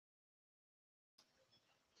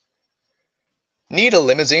Need a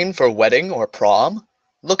limousine for wedding or prom?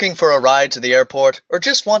 Looking for a ride to the airport or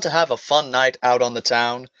just want to have a fun night out on the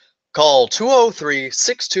town? Call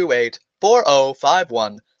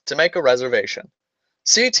 203-628-4051 to make a reservation.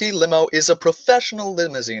 CT Limo is a professional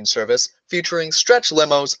limousine service featuring stretch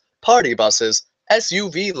limos, party buses,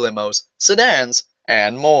 SUV limos, sedans,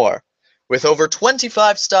 and more. With over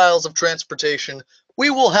 25 styles of transportation, we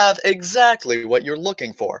will have exactly what you're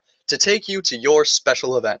looking for to take you to your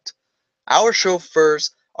special event. Our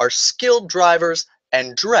chauffeurs are skilled drivers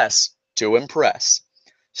and dress to impress.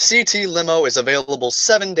 CT Limo is available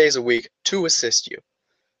 7 days a week to assist you.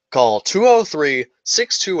 Call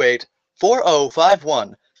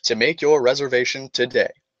 203-628-4051 to make your reservation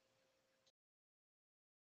today.